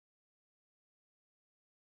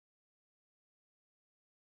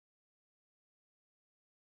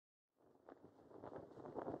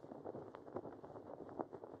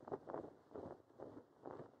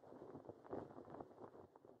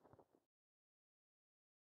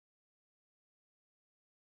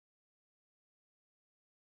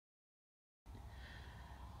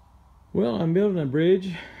Well, I'm building a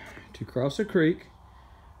bridge to cross a creek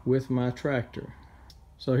with my tractor.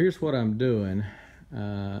 So here's what I'm doing.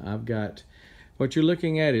 I've got, what you're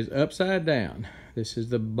looking at is upside down. This is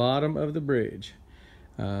the bottom of the bridge.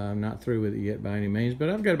 I'm not through with it yet by any means, but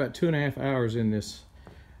I've got about 2.5 hours in this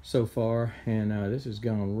so far, and this has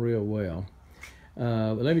gone real well.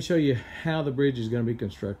 But let me show you how the bridge is going to be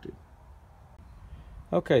constructed.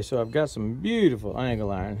 Okay, so I've got some beautiful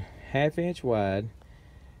angle iron, 1/2 inch wide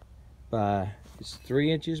by, it's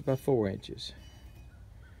 3 inches by 4 inches.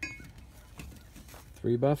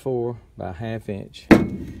 3 by 4 by 1/2 inch.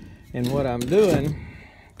 And what I'm doing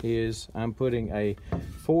is I'm putting a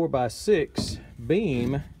 4 by 6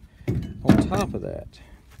 beam on top of that.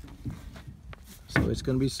 So it's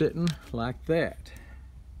going to be sitting like that.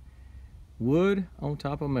 Wood on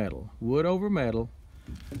top of metal, wood over metal.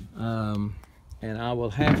 And I will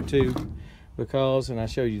have to, because, and I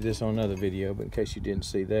showed you this on another video, but in case you didn't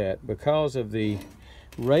see that, because of the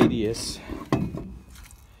radius,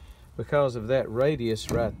 because of that radius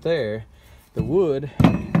right there, the wood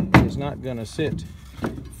is not going to sit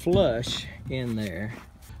flush in there.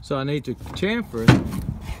 So I need to chamfer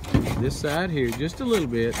this side here just a little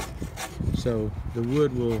bit, so the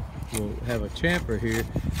wood will have a chamfer here,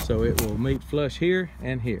 so it will meet flush here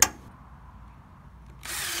and here.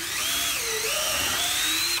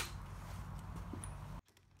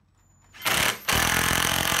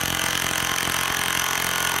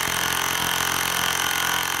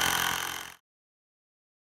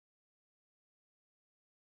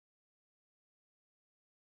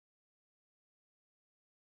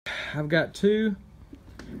 I've got two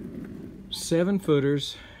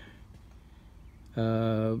 7-footers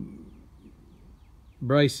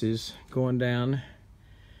braces going down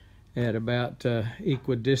at about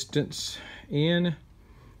equidistance in.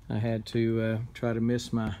 I had to try to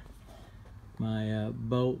miss my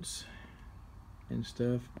bolts and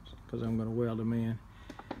stuff because I'm going to weld them in.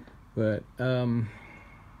 But I'm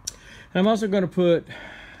also going to put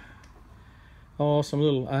some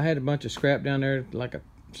little, I had a bunch of scrap down there, like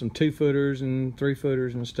some 2-footers and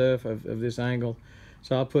 3-footers and stuff of this angle.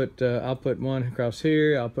 So I'll put one across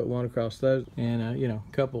here, I'll put one across those, and you know,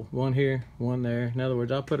 couple, one here, one there. In other words,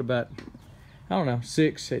 I'll put about, I don't know,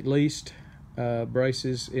 6 at least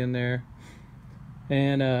braces in there,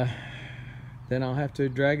 and then I'll have to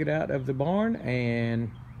drag it out of the barn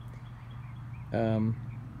and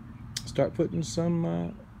start putting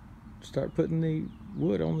the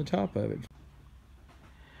wood on the top of it.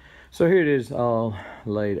 So here it is all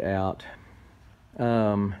laid out.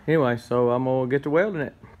 Anyway, so I'm gonna get to welding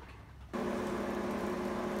it.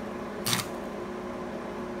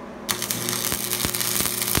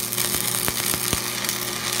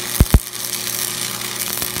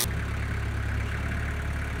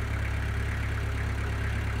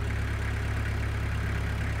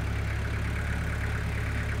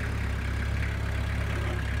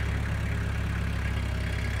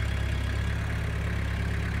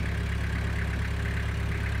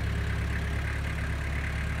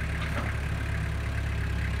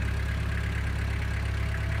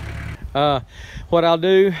 What I'll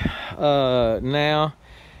do now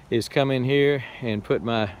is come in here and put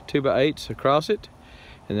my 2x8s across it,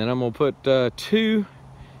 and then I'm gonna put 2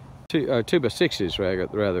 2x6s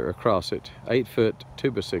rather across it, 8-foot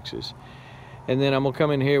 2x6s, and then I'm gonna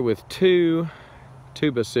come in here with 2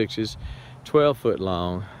 2x6s, 12-foot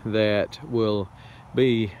long, that will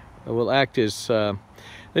act as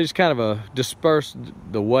there's kind of a disperse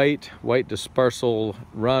the weight dispersal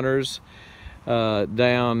runners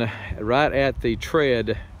down right at the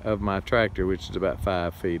tread of my tractor, which is about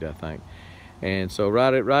 5 feet, I think. And so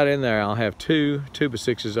right in there, I'll have 2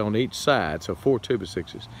 2x6s on each side, so 4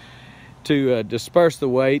 2x6s to disperse the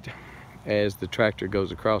weight as the tractor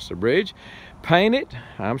goes across the bridge. Paint it.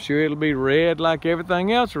 I'm sure it'll be red like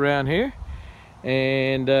everything else around here,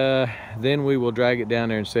 and then we will drag it down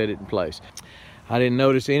there and set it in place. I didn't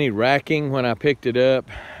notice any racking when I picked it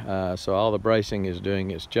up, so all the bracing is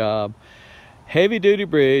doing its job. Heavy duty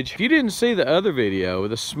bridge. If you didn't see the other video,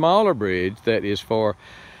 the smaller bridge that is for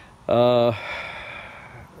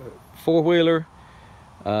 4-wheeler,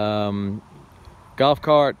 golf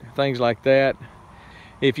cart, things like that.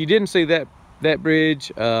 If you didn't see that bridge,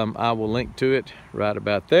 I will link to it right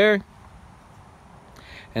about there.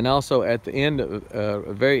 And also at the end,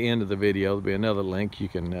 very end of the video, there'll be another link. You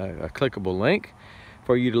can a clickable link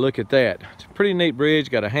for you to look at that. It's a pretty neat bridge.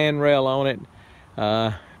 Got a handrail on it.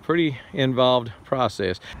 Pretty involved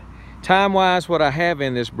process. Time-wise, what I have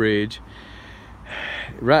in this bridge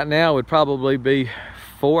right now would probably be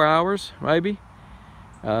 4 hours, maybe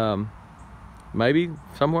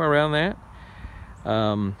somewhere around that.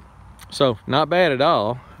 So not bad at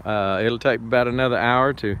all. It'll take about another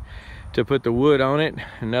hour to put the wood on it,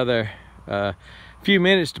 another few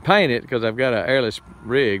minutes to paint it because I've got an airless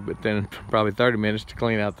rig, but then probably 30 minutes to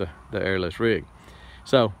clean out the airless rig.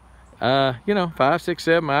 So you know, 5, 6,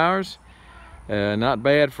 7 hours, not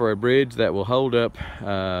bad for a bridge that will hold up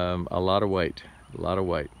a lot of weight.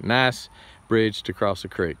 Nice bridge to cross a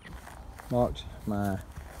creek. Marked my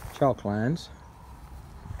chalk lines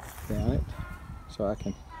down it so I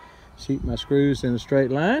can shoot my screws in a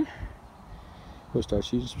straight line. We'll start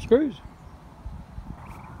shooting some screws.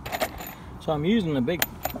 So I'm using a big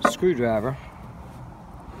screwdriver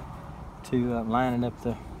to lining up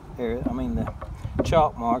the area, the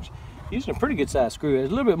chalk marks. Using a pretty good size screw.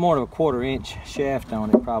 There's a little bit more than a 1/4 inch shaft on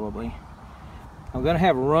it probably. I'm going to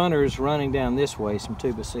have runners running down this way, some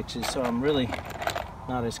 2x6s, so I'm really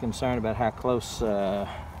not as concerned about how close,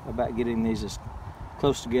 about getting these as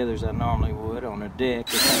close together as I normally would on a deck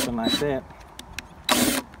or something like that.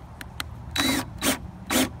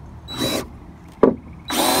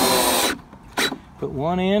 Put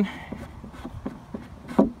one in,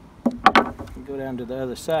 go down to the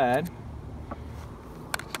other side.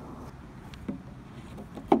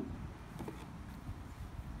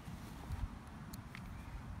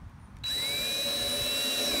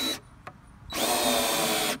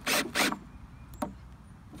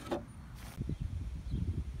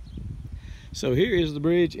 So here is the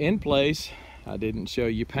bridge in place. I didn't show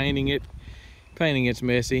you painting it. Painting it's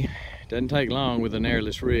messy. Doesn't take long with an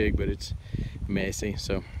airless rig, but it's messy,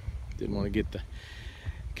 so didn't want to get the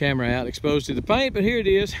camera out exposed to the paint, but here it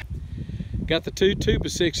is. Got the 2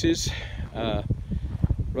 2x6s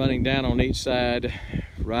running down on each side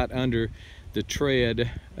right under the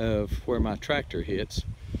tread of where my tractor hits,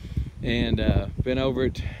 and been over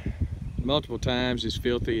it multiple times. It's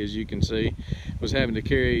filthy, as you can see. Was having to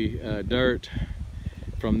carry dirt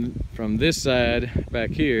from this side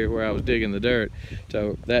back here where I was digging the dirt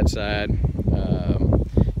to that side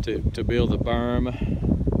to build the berm.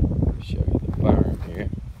 Show you the berm here.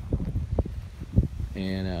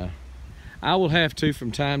 And I will have to,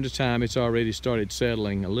 from time to time, it's already started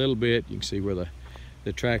settling a little bit. You can see where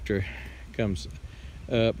the tractor comes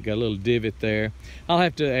up, got a little divot there. I'll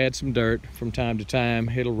have to add some dirt from time to time.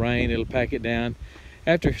 It'll rain, it'll pack it down.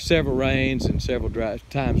 After several rains and several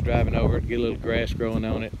times driving over it, get a little grass growing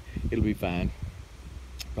on it, it'll be fine.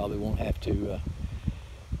 Probably won't have to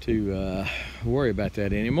worry about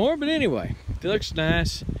that anymore. But anyway, it looks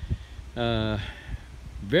nice.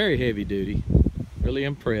 Very heavy duty. Really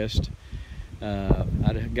impressed. I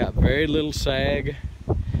got very little sag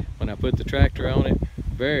when I put the tractor on it.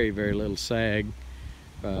 Very, very little sag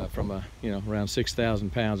from around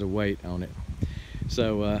 6,000 pounds of weight on it.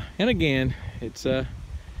 So and again, it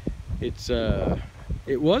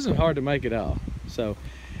wasn't hard to make it all. So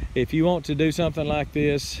if you want to do something like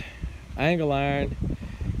this, angle iron,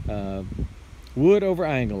 wood over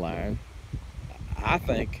angle iron, I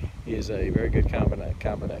think is a very good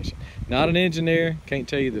combination. Not an engineer, can't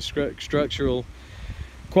tell you the structural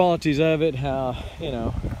qualities of it, how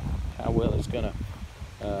well it's gonna,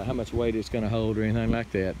 how much weight it's gonna hold or anything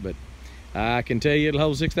like that, but I can tell you it'll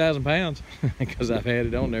hold 6,000 pounds because I've had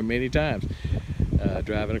it on there many times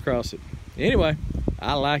driving across it. Anyway,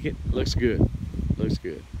 I like it. Looks good. Looks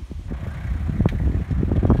good.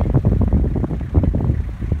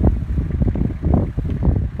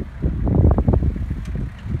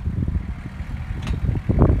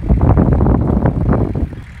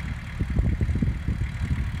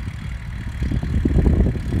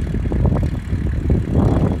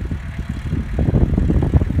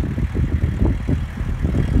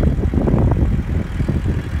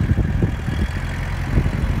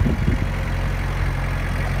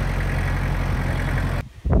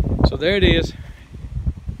 There it is,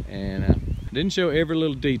 and I didn't show every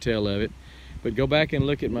little detail of it, but go back and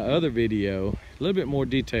look at my other video, a little bit more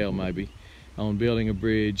detail maybe on building a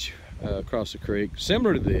bridge across the creek,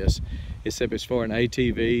 similar to this, except it's for an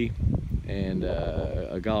ATV and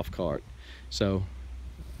a golf cart. So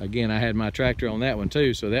again, I had my tractor on that one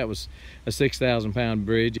too, so that was a 6,000 pound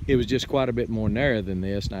bridge. It was just quite a bit more narrow than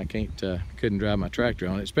this, and I couldn't drive my tractor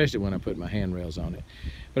on it, especially when I put my handrails on it.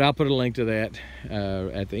 But I'll put a link to that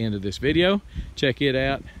at the end of this video. Check it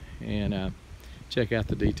out and check out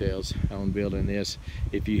the details on building this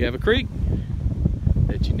if you have a creek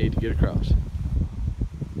that you need to get across.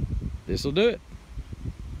 This will do it.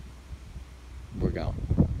 We're gone.